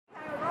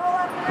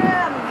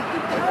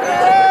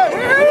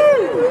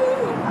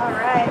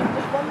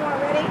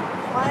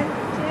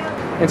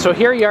And so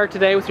here you are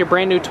today with your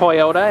brand new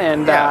Toyota,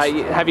 and Yes.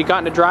 have you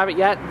gotten to drive it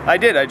yet? I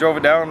did. I drove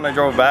it down and I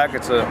drove it back.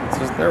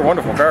 They're a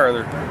wonderful car.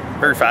 They're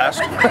very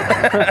fast.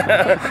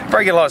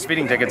 Probably get a lot of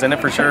speeding tickets in it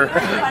for sure.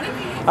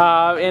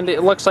 And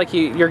it looks like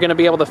you're going to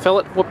be able to fill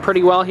it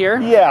pretty well here.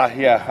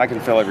 Yeah, I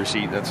can fill every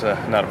seat. That's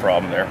not a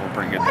problem there. We're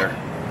pretty good there.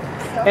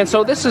 And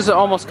so this is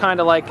almost kind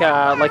of like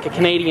a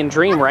Canadian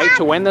dream, right?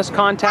 To win this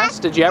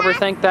contest. Did you ever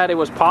think that it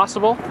was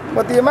possible?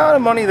 But the amount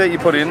of money that you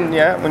put in,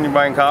 when you're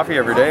buying coffee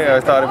every day, I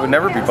thought it would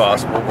never be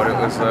possible, but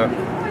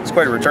it's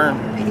quite a return.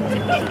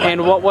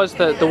 And what was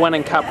the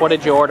winning cup? What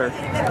did you order?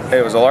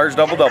 It was a large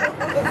double-double.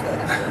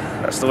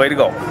 That's the way to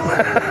go.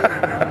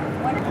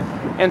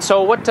 And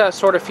so what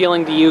sort of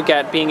feeling do you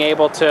get being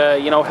able to,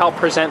 help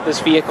present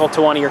this vehicle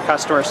to one of your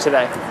customers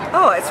today?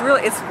 Oh, it's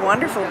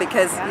wonderful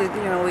because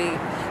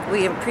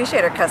we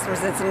appreciate our customers.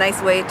 It's a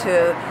nice way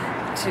to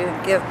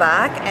give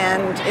back,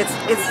 and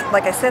it's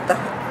like I said,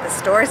 the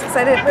store is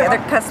excited, the other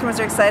customers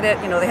are excited.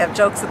 They have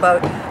jokes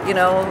about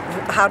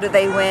how do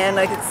they win.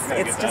 Like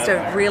it's just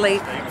a really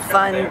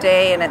fun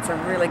day, and it's a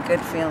really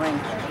good feeling.